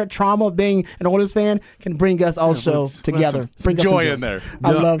and shared trauma of being an Oilers fan can bring us also together. Some joy in there.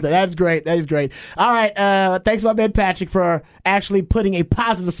 I love that. That's great. That is great. All right. Thanks, my man Patrick, for actually putting a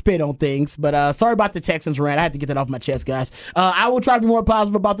positive spin on things. But sorry about the Texans rant. I had to get that off my chest, guys. I will try to be more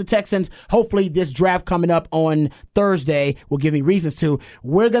positive about the Texans. Hopefully, this draft coming up on Thursday will give me reasons to.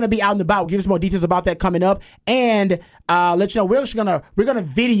 We're going to be out and about. We'll give you some more details about that coming up. And let you know, we're gonna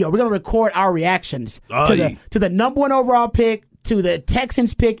record our reactions to the number 1 overall pick, to the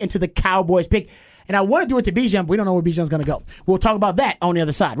Texans pick, and to the Cowboys pick. And I want to do it to Bijan, but we don't know where Bijan's going to go. We'll talk about that on the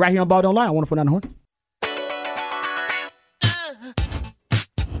other side, right here on Ball Don't Lie on 104.9 The Horn.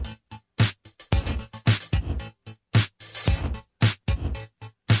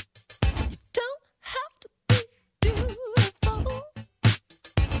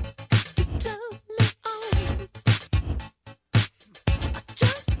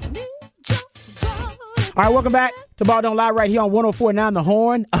 All right, welcome back to Ball Don't Lie right here on 104.9 The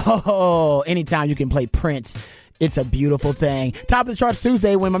Horn. Oh, anytime you can play Prince, it's a beautiful thing. Top of the charts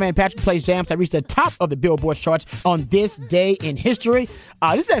Tuesday when my man Patrick plays jams. I reached the top of the Billboard charts on this day in history.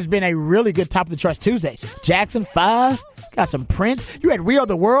 This has been a really good top of the charts Tuesday. Jackson 5. Got some Prince. You had Rio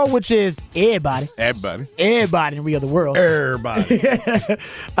the World, which is everybody. Everybody in Rio the World. Everybody. Yeah,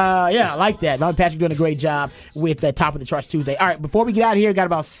 I like that. My Patrick doing a great job with the top of the charts Tuesday. All right, before we get out of here, got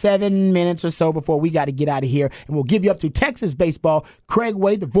about 7 minutes or so before we got to get out of here, and we'll give you up to Texas baseball. Craig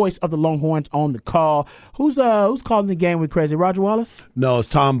Way, the voice of the Longhorns, on the call. Who's calling the game with Crazy? Roger Wallace? No, it's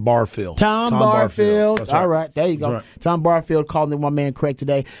Tom Barfield. Tom Barfield. That's right. All right, there you go. Right. Tom Barfield calling in my man Craig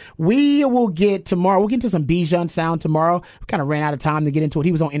today. We will get tomorrow. We'll get into some Bijan sound tomorrow. We kind of ran out of time to get into it.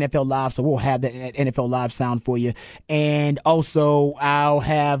 He was on NFL Live, so we'll have that NFL Live sound for you. And also, I'll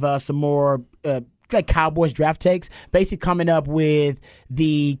have some more like Cowboys draft takes, basically coming up with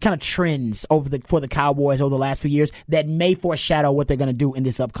the kind of trends for the Cowboys over the last few years that may foreshadow what they're going to do in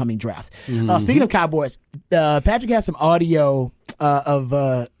this upcoming draft. Speaking of Cowboys, Patrick has some audio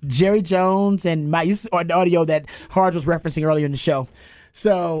of Jerry Jones and Mike. This is the audio that Harge was referencing earlier in the show.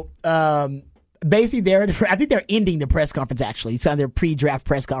 So basically, I think they're ending the press conference, actually. It's on their pre-draft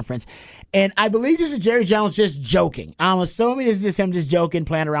press conference. And I believe this is Jerry Jones just joking. I'm assuming this is just him just joking,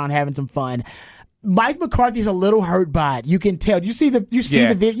 playing around, having some fun. Mike McCarthy's a little hurt by it. You can tell. You see the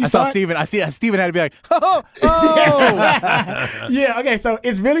video. I saw Steven. I see Steven had to be like, oh. Yeah. Okay. So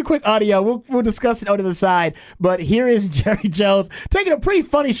it's really quick audio. We'll discuss it on the side. But here is Jerry Jones taking a pretty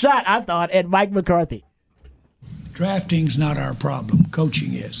funny shot, I thought, at Mike McCarthy. Drafting's not our problem.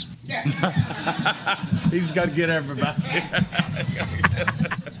 Coaching is. He's got to get everybody.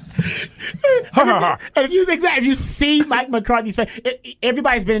 And if you see Mike McCarthy's face,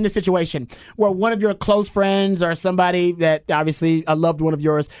 everybody's been in this situation where one of your close friends or somebody that obviously a loved one of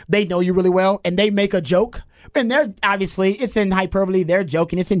yours, they know you really well, and they make a joke, and they're obviously it's in hyperbole, they're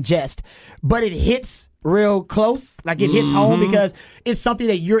joking, it's in jest, but it hits real close, like it hits home because it's something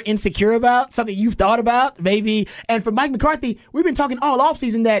that you're insecure about, something you've thought about, maybe. And for Mike McCarthy, we've been talking all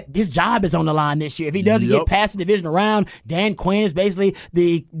offseason that his job is on the line this year. If he doesn't get past the divisional round, Dan Quinn is basically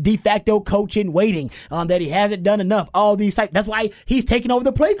the de facto coach in waiting, that he hasn't done enough. All these types. That's why he's taking over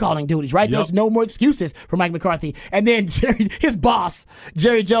the play calling duties, right? There's no more excuses for Mike McCarthy. And then his boss,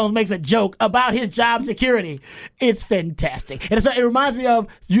 Jerry Jones, makes a joke about his job security. It's fantastic. And so it reminds me of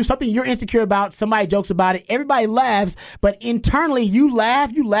something you're insecure about, somebody jokes about it, everybody laughs, but internally you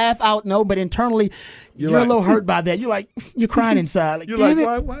laugh out, but internally you're a little hurt by that. You're crying inside. Like, you're like,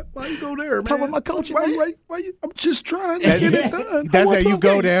 why you go there, man? Talk about my coaching, why you, I'm just trying to get it done. That's how you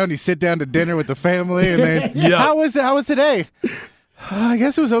go down, you sit down to dinner with the family, and then, how was today? I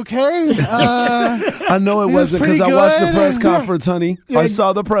guess it was okay. I know it wasn't because I watched the press conference, honey. I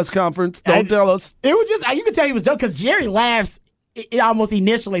saw the press conference. Don't tell us. It was just, you can tell he was joking because Jerry laughs. It almost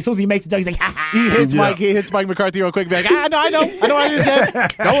initially, as soon as he makes a joke, he's like, ha ha. He hits Mike McCarthy real quick, back. I know what I just said.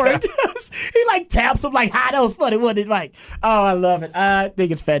 Don't worry. He taps him like, that was funny, wasn't it, Mike? Oh, I love it. I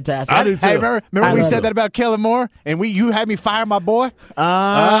think it's fantastic. I do too. Hey, remember we said that about Kellen Moore, and you had me fire my boy? It's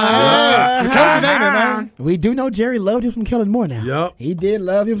the coaching, ain't it, man? We do know Jerry loved him from Kellen Moore now. Yep. He did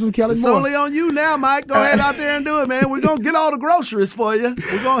love him from Kellen Moore. It's only on you now, Mike. Go ahead out there and do it, man. We're going to get all the groceries for you.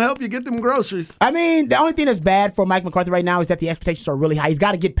 We're going to help you get them groceries. I mean, the only thing that's bad for Mike McCarthy right now is that the expectations are really high. He's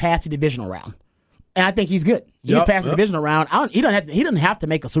got to get past the divisional round. And I think he's good. He's past the divisional round. He doesn't have to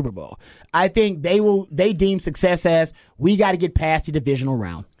make a Super Bowl. I think they deem success as we got to get past the divisional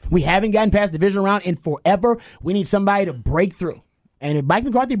round. We haven't gotten past the divisional round in forever. We need somebody to break through. And if Mike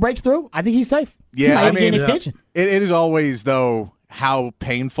McCarthy breaks through, I think he's safe. Yeah, I mean, an extension. It is always, though, how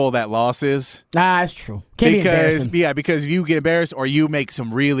painful that loss is. That's true. Because you get embarrassed or you make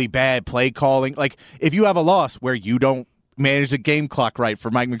some really bad play calling. Like, if you have a loss where you don't manage the game clock right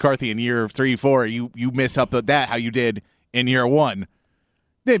for Mike McCarthy in year 3, 4, you miss up that how you did in year 1,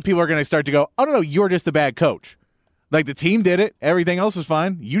 then people are going to start to go, oh, no, you're just the bad coach. Like, the team did it. Everything else is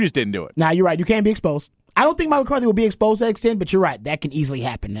fine. You just didn't do it. Nah, you're right. You can't be exposed. I don't think Mike McCarthy will be exposed to that extent, but you're right. That can easily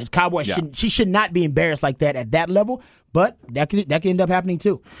happen. The Cowboys should not be embarrassed like that at that level, but that could end up happening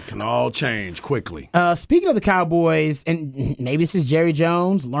too. It can all change quickly. Speaking of the Cowboys, and maybe this is Jerry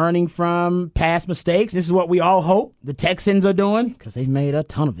Jones learning from past mistakes. This is what we all hope the Texans are doing because they've made a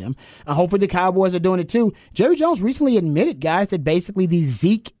ton of them. Hopefully the Cowboys are doing it too. Jerry Jones recently admitted, guys, that basically the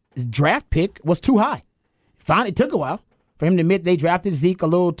Zeke draft pick was too high. Fine, it took a while for him to admit they drafted Zeke a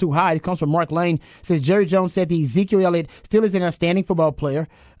little too high. It comes from Mark Lane. It says Jerry Jones said the Ezekiel Elliott still is an outstanding football player.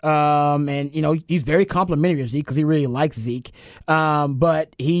 And, he's very complimentary of Zeke because he really likes Zeke.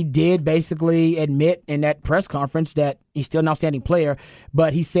 But he did basically admit in that press conference that he's still an outstanding player.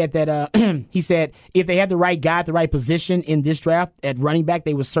 But he said that if they had the right guy at the right position in this draft at running back,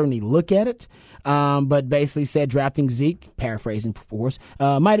 they would certainly look at it. But basically said drafting Zeke, paraphrasing for us,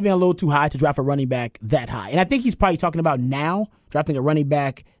 might have been a little too high to draft a running back that high. And I think he's probably talking about now, drafting a running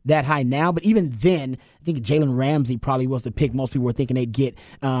back that high now. But even then, I think Jalen Ramsey probably was the pick most people were thinking they'd get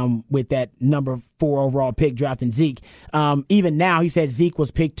with that number 4 overall pick drafting Zeke. Even now, he said Zeke was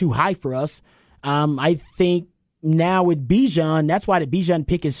picked too high for us. I think now with Bijan, that's why the Bijan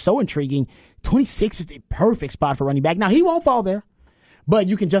pick is so intriguing. 26 is the perfect spot for running back. Now, he won't fall there, but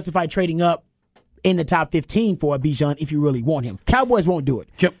you can justify trading up in the top 15 for a Bijan if you really want him. Cowboys won't do it.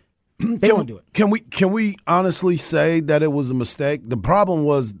 They won't do it. Can we honestly say that it was a mistake? The problem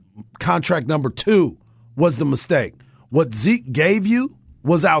was contract number 2 was the mistake. What Zeke gave you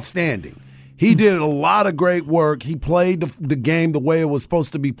was outstanding. He did a lot of great work. He played the game the way it was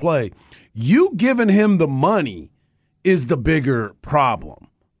supposed to be played. You giving him the money is the bigger problem.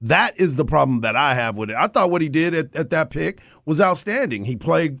 That is the problem that I have with it. I thought what he did at that pick was outstanding. He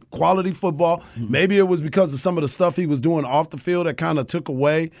played quality football. Mm-hmm. Maybe it was because of some of the stuff he was doing off the field that kind of took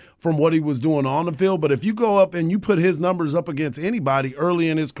away from what he was doing on the field. But if you go up and you put his numbers up against anybody early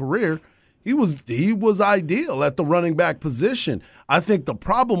in his career, he was ideal at the running back position. I think the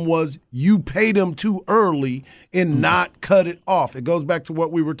problem was you paid him too early and not cut it off. It goes back to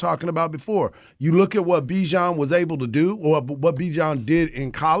what we were talking about before. You look at what Bijan was able to do or what Bijan did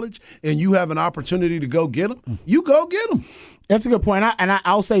in college, and you have an opportunity to go get him, you go get him. That's a good point.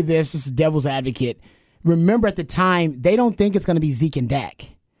 I'll say this, just devil's advocate. Remember at the time, they don't think it's going to be Zeke and Dak.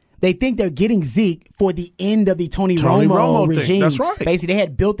 They think they're getting Zeke for the end of the Tony Romo regime. That's right. Basically, they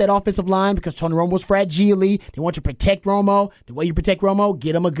had built that offensive line because Tony Romo was fragile. They want to protect Romo. The way you protect Romo,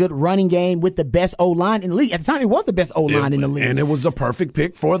 get him a good running game with the best O-line in the league. At the time, it was the best O-line in the league. And it was the perfect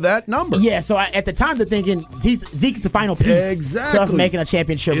pick for that number. Yeah, so at the time, they're thinking Zeke's the final piece to us making a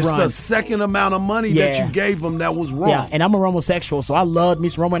championship run. It's the second amount of money that you gave him that was wrong. Yeah, and I'm a Romosexual, so I loved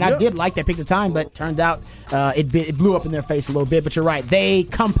Mr. Romo, and I did like that pick at the time, but turned out it blew up in their face a little bit. But you're right. They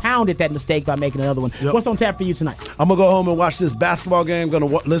compounded that mistake by making another one. What's on tap for you tonight? I'm going to go home and watch this basketball game. I'm going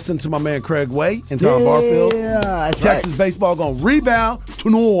to listen to my man Craig Way and Tom Barfield. Yeah, that's Texas baseball going to rebound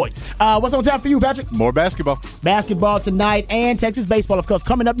tonight. What's on tap for you, Patrick? More basketball. Basketball tonight and Texas baseball, of course.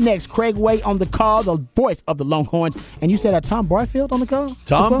 Coming up next, Craig Way on the call, the voice of the Longhorns. And you said Tom Barfield on the call?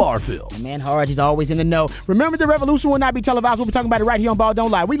 Tom Barfield. My man Hard, he's always in the know. Remember, the revolution will not be televised. We'll be talking about it right here on Ball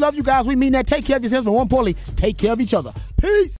Don't Lie. We love you guys. We mean that. Take care of yourselves, but more importantly, take care of each other. Peace.